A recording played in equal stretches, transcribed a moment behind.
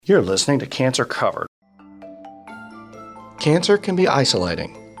You're listening to Cancer Covered. Cancer can be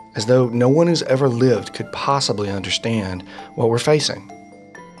isolating, as though no one who's ever lived could possibly understand what we're facing.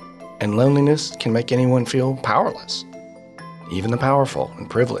 And loneliness can make anyone feel powerless, even the powerful and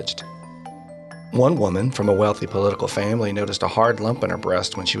privileged. One woman from a wealthy political family noticed a hard lump in her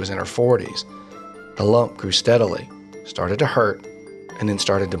breast when she was in her 40s. The lump grew steadily, started to hurt, and then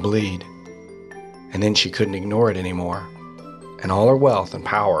started to bleed. And then she couldn't ignore it anymore. And all her wealth and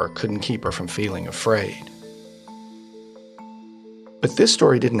power couldn't keep her from feeling afraid. But this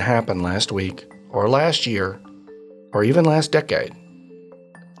story didn't happen last week, or last year, or even last decade.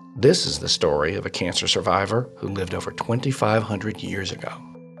 This is the story of a cancer survivor who lived over 2,500 years ago.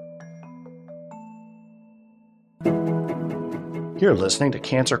 You're listening to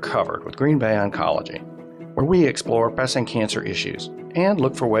Cancer Covered with Green Bay Oncology, where we explore pressing cancer issues and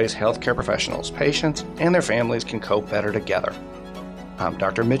look for ways healthcare professionals, patients, and their families can cope better together. I'm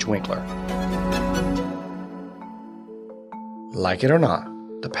Dr. Mitch Winkler. Like it or not,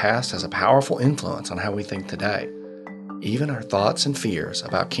 the past has a powerful influence on how we think today, even our thoughts and fears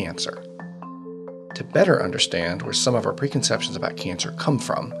about cancer. To better understand where some of our preconceptions about cancer come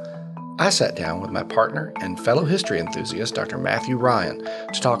from, I sat down with my partner and fellow history enthusiast, Dr. Matthew Ryan,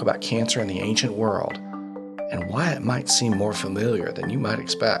 to talk about cancer in the ancient world and why it might seem more familiar than you might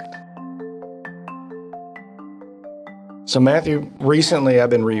expect. So Matthew, recently I've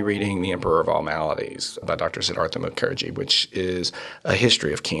been rereading The Emperor of All Maladies by Dr. Siddhartha Mukherjee, which is a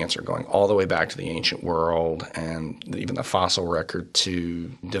history of cancer going all the way back to the ancient world and even the fossil record to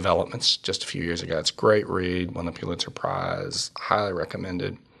developments just a few years ago. It's a great read, won the Pulitzer Prize, highly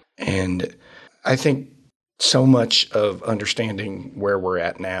recommended. And I think so much of understanding where we're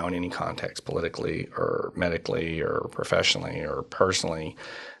at now in any context, politically or medically or professionally or personally,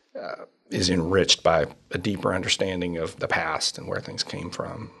 is enriched by a deeper understanding of the past and where things came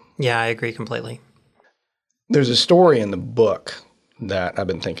from. Yeah, I agree completely. There's a story in the book that I've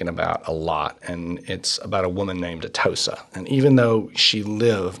been thinking about a lot, and it's about a woman named Atossa. And even though she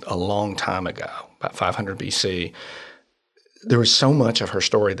lived a long time ago, about 500 BC, there was so much of her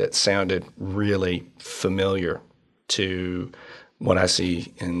story that sounded really familiar to what I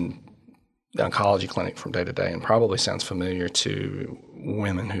see in the oncology clinic from day to day, and probably sounds familiar to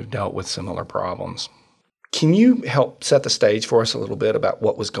women who've dealt with similar problems. Can you help set the stage for us a little bit about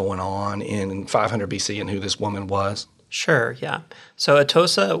what was going on in 500 BC and who this woman was? Sure, yeah. So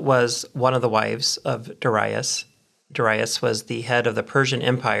Atossa was one of the wives of Darius. Darius was the head of the Persian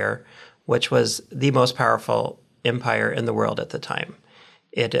Empire, which was the most powerful empire in the world at the time.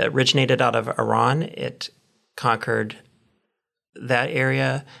 It originated out of Iran. It conquered that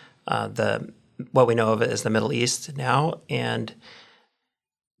area, what we know of as the Middle East now, and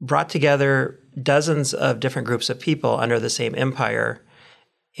brought together dozens of different groups of people under the same empire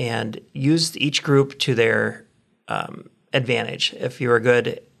and used each group to their advantage. If you were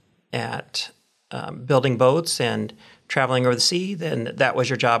good at building boats and traveling over the sea, then that was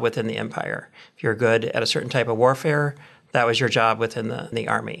your job within the empire. If you're good at a certain type of warfare, that was your job within the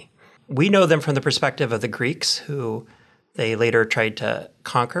army. We know them from the perspective of the Greeks, who they later tried to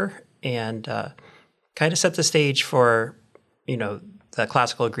conquer and kind of set the stage for, the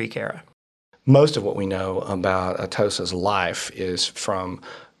classical Greek era. Most of what we know about Atossa's life is from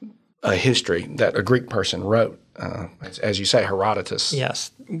a history that a Greek person wrote, as you say, Herodotus.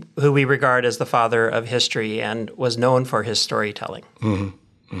 Yes, who we regard as the father of history and was known for his storytelling.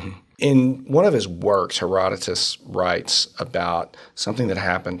 Mm-hmm. Mm-hmm. In one of his works, Herodotus writes about something that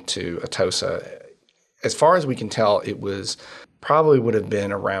happened to Atossa. As far as we can tell, it was probably would have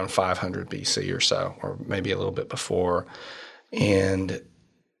been around 500 BC or so, or maybe a little bit before. And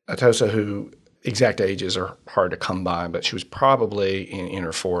Atossa, who exact ages are hard to come by, but she was probably in her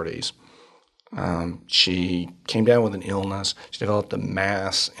 40s. She came down with an illness. She developed a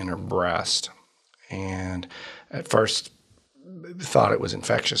mass in her breast, and at first thought it was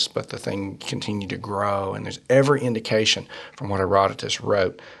infectious, but the thing continued to grow, and there's every indication from what Herodotus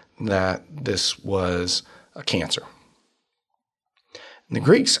wrote that this was a cancer. And the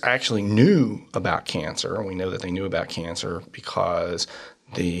Greeks actually knew about cancer, and we know that they knew about cancer because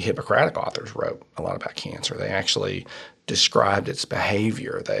the Hippocratic authors wrote a lot about cancer. They actually described its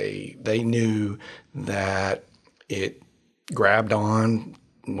behavior. They knew that it grabbed on,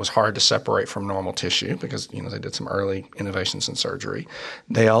 was hard to separate from normal tissue because, they did some early innovations in surgery.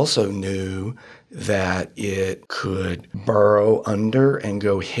 They also knew that it could burrow under and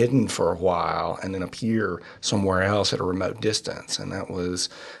go hidden for a while and then appear somewhere else at a remote distance. And that was,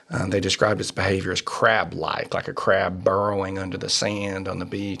 they described its behavior as crab-like, like a crab burrowing under the sand on the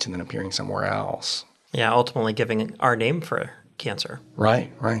beach and then appearing somewhere else. Yeah, ultimately giving our name cancer.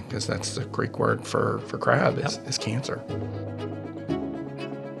 Right, because that's the Greek word for crab is cancer.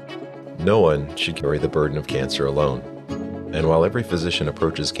 No one should carry the burden of cancer alone. And while every physician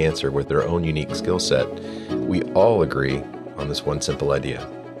approaches cancer with their own unique skill set, we all agree on this one simple idea.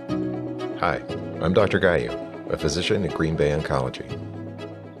 Hi, I'm Dr. Gayu, a physician at Green Bay Oncology.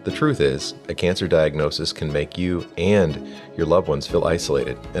 The truth is, a cancer diagnosis can make you and your loved ones feel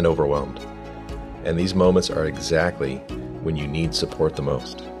isolated and overwhelmed. And these moments are exactly when you need support the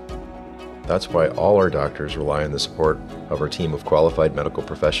most. That's why all our doctors rely on the support of our team of qualified medical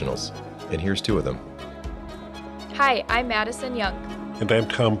professionals. And here's two of them. Hi, I'm Madison Young. And I'm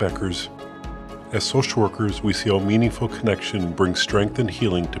Tom Beckers. As social workers, we see how meaningful connection brings strength and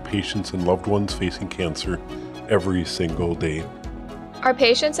healing to patients and loved ones facing cancer every single day. Our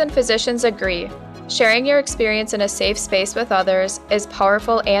patients and physicians agree. Sharing your experience in a safe space with others is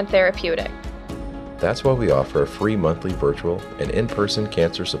powerful and therapeutic. That's why we offer a free monthly virtual and in-person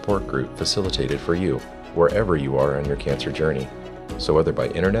cancer support group facilitated for you, wherever you are on your cancer journey. So whether by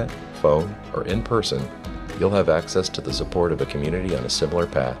internet, phone, or in person, you'll have access to the support of a community on a similar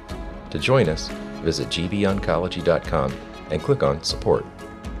path. To join us, visit gbOncology.com and click on Support.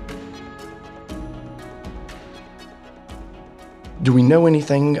 Do we know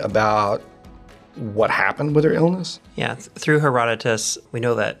anything about what happened with her illness? Yeah, through Herodotus, we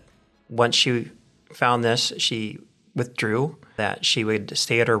know that once she found this, she withdrew, that she would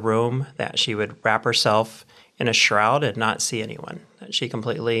stay at her room, that she would wrap herself in a shroud and not see anyone, that she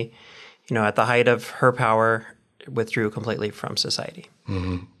completely, at the height of her power, withdrew completely from society.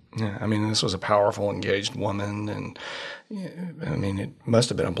 Mm-hmm. Yeah, I mean, this was a powerful, engaged woman, and it must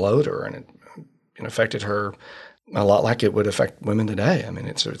have been a blow to her, and it affected her a lot like it would affect women today. I mean,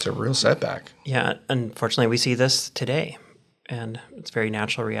 it's a real setback. Yeah, unfortunately, we see this today, and it's a very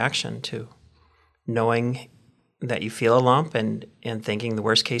natural reaction to knowing that you feel a lump and thinking the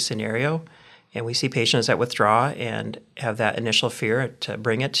worst case scenario. And we see patients that withdraw and have that initial fear to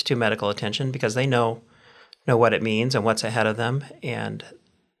bring it to medical attention because they know what it means and what's ahead of them. And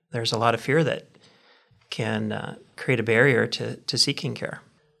there's a lot of fear that can create a barrier to seeking care.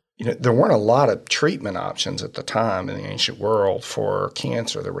 There weren't a lot of treatment options at the time in the ancient world for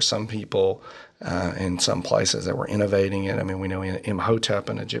cancer. There were some people in some places that were innovating it. I mean, we know Imhotep,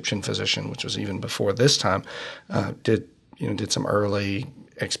 an Egyptian physician, which was even before this time, did some early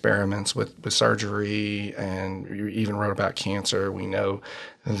experiments with surgery, and you even wrote about cancer. We know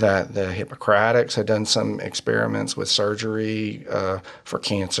that the Hippocratics had done some experiments with surgery for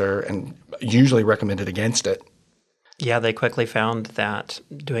cancer and usually recommended against it. Yeah, they quickly found that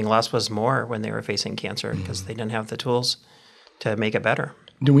doing less was more when they were facing cancer because they didn't have the tools to make it better.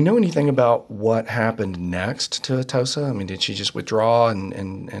 Do we know anything about what happened next to Atossa? I mean, did she just withdraw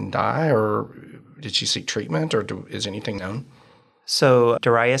and die, or did she seek treatment, or is anything known? So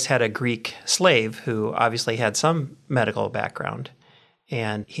Darius had a Greek slave who obviously had some medical background,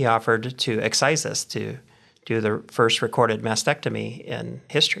 and he offered to excise this, to do the first recorded mastectomy in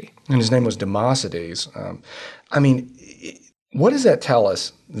history. And his name was Democedes. What does that tell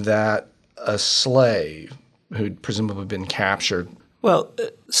us, that a slave who'd presumably been captured? Well,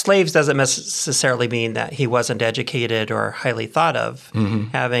 slaves doesn't necessarily mean that he wasn't educated or highly thought of. Mm-hmm.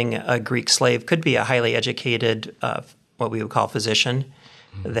 Having a Greek slave could be a highly educated, what we would call physician,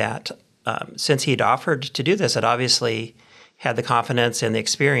 that since he'd offered to do this, it obviously had the confidence and the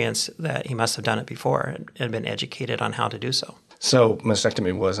experience that he must have done it before and been educated on how to do so. So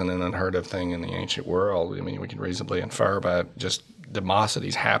mastectomy wasn't an unheard of thing in the ancient world. I mean, we can reasonably infer by just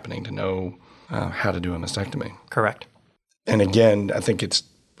Democedes happening to know how to do a mastectomy. Correct. And again, I think it's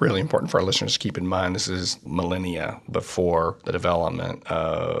really important for our listeners to keep in mind this is millennia before the development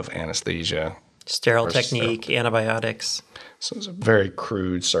of anesthesia. Sterile technique, antibiotics. So it's a very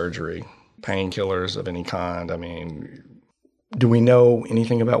crude surgery, painkillers of any kind. I mean, do we know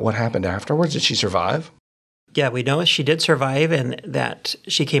anything about what happened afterwards? Did she survive? Yeah, we know she did survive and that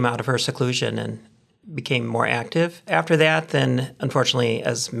she came out of her seclusion and became more active. After that, then, unfortunately,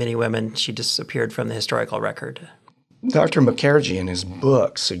 as many women, she disappeared from the historical record. Dr. Mukherjee in his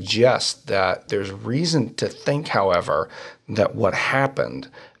book suggests that there's reason to think, however, that what happened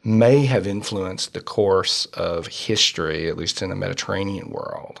may have influenced the course of history, at least in the Mediterranean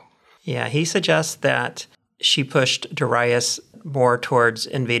world. Yeah, he suggests that she pushed Darius more towards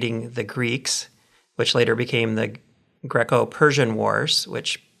invading the Greeks, which later became the Greco-Persian Wars,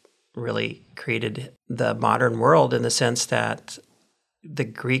 which really created the modern world in the sense that the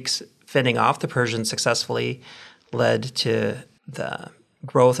Greeks fending off the Persians successfully led to the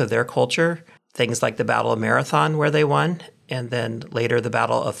growth of their culture, things like the Battle of Marathon where they won, and then later the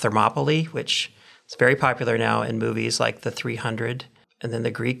Battle of Thermopylae, which It's very popular now in movies like The 300, and then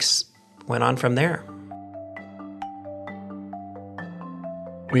the Greeks went on from there.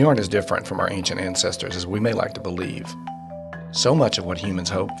 We aren't as different from our ancient ancestors as we may like to believe. So much of what humans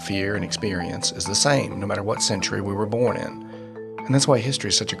hope, fear, and experience is the same no matter what century we were born in. And that's why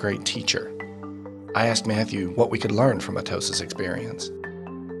history is such a great teacher. I asked Matthew what we could learn from Atosa's experience.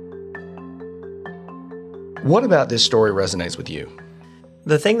 What about this story resonates with you?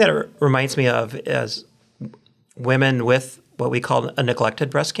 The thing that it reminds me of is women with what we call a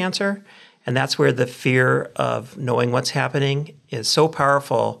neglected breast cancer. And that's where the fear of knowing what's happening is so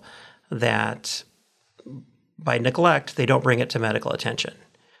powerful that by neglect, they don't bring it to medical attention.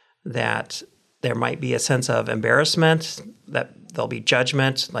 That there might be a sense of embarrassment, that there'll be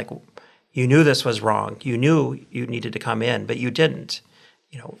judgment, like you knew this was wrong. You knew you needed to come in, but you didn't.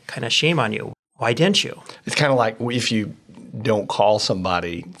 Kind of shame on you. Why didn't you? It's kind of like if you don't call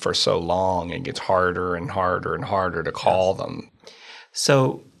somebody for so long, it gets harder and harder and harder to call them.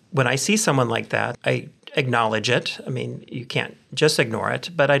 So when I see someone like that, I acknowledge it. I mean, you can't just ignore it,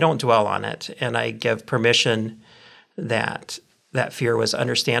 but I don't dwell on it. And I give permission that that fear was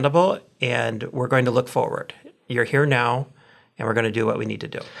understandable and we're going to look forward. You're here now and we're going to do what we need to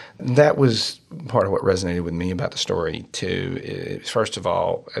do. That was part of what resonated with me about the story, too. First of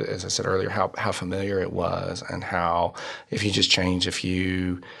all, as I said earlier, how familiar it was and how if you just change a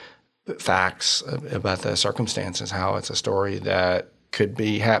few facts about the circumstances, how it's a story that could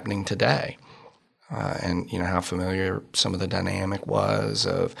be happening today. And how familiar some of the dynamic was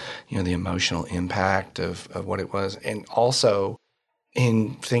of, the emotional impact of what it was. And also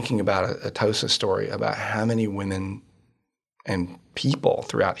in thinking about Atosa's story, about how many women and people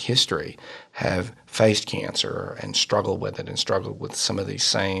throughout history have faced cancer and struggled with it and struggled with some of these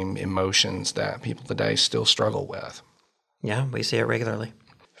same emotions that people today still struggle with. Yeah, we see it regularly.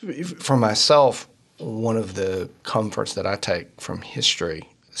 For myself, one of the comforts that I take from history,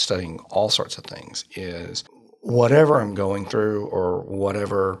 studying all sorts of things, is whatever I'm going through or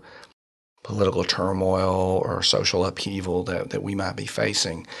whatever political turmoil or social upheaval that we might be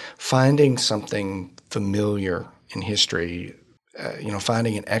facing, finding something familiar in history,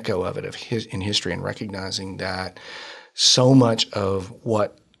 finding an echo of it in history and recognizing that so much of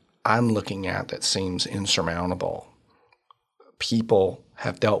what I'm looking at that seems insurmountable, people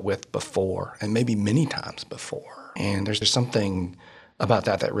have dealt with before, and maybe many times before. And there's something about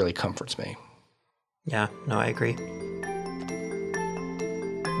that really comforts me. Yeah, no, I agree.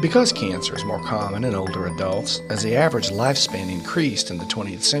 Because cancer is more common in older adults, as the average lifespan increased in the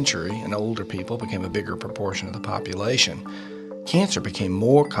 20th century and older people became a bigger proportion of the population, cancer became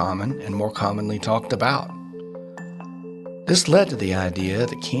more common and more commonly talked about. This led to the idea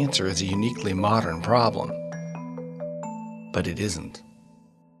that cancer is a uniquely modern problem. But it isn't.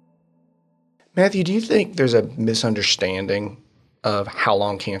 Matthew, do you think there's a misunderstanding of how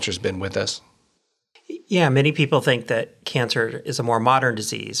long cancer's been with us? Yeah, many people think that cancer is a more modern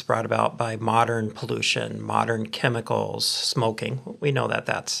disease brought about by modern pollution, modern chemicals, smoking. We know that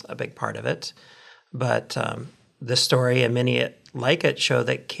that's a big part of it. But this story and many like it show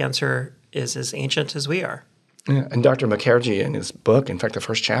that cancer is as ancient as we are. Yeah, and Dr. Mukherjee in his book, in fact, the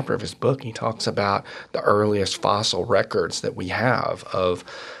first chapter of his book, he talks about the earliest fossil records that we have of,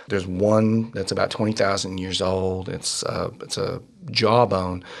 there's one that's about 20,000 years old. It's a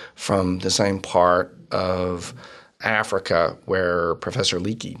jawbone from the same part of Africa where Professor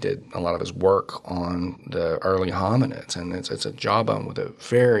Leakey did a lot of his work on the early hominids. And it's a jawbone with a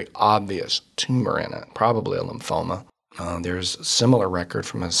very obvious tumor in it, probably a lymphoma. There's a similar record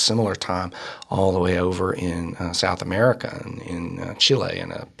from a similar time all the way over in South America, in Chile,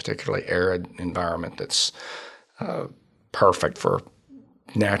 in a particularly arid environment that's perfect for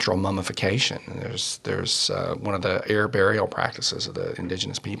natural mummification. There's one of the air burial practices of the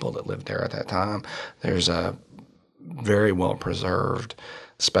indigenous people that lived there at that time. There's a very well-preserved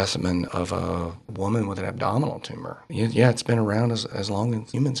specimen of a woman with an abdominal tumor. Yeah, it's been around as long as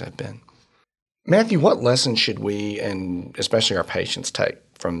humans have been. Matthew, what lessons should we, and especially our patients, take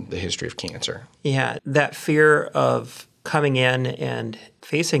from the history of cancer? Yeah, that fear of coming in and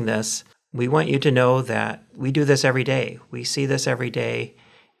facing this, we want you to know that we do this every day. We see this every day.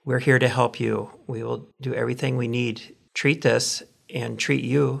 We're here to help you. We will do everything we need. Treat this and treat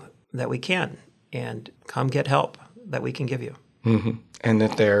you that we can, and come get help that we can give you. Mm-hmm. And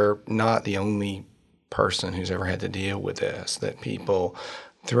that they're not the only person who's ever had to deal with this, that people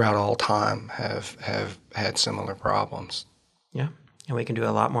throughout all time have had similar problems. Yeah, and we can do a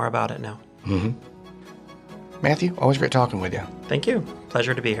lot more about it now. Mm-hmm. Matthew, always great talking with you. Thank you.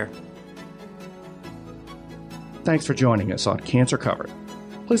 Pleasure to be here. Thanks for joining us on Cancer Covered.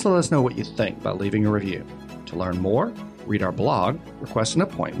 Please let us know what you think by leaving a review. To learn more, read our blog, request an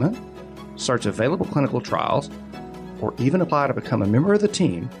appointment, search available clinical trials, or even apply to become a member of the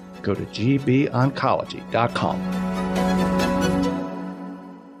team, go to gbOncology.com.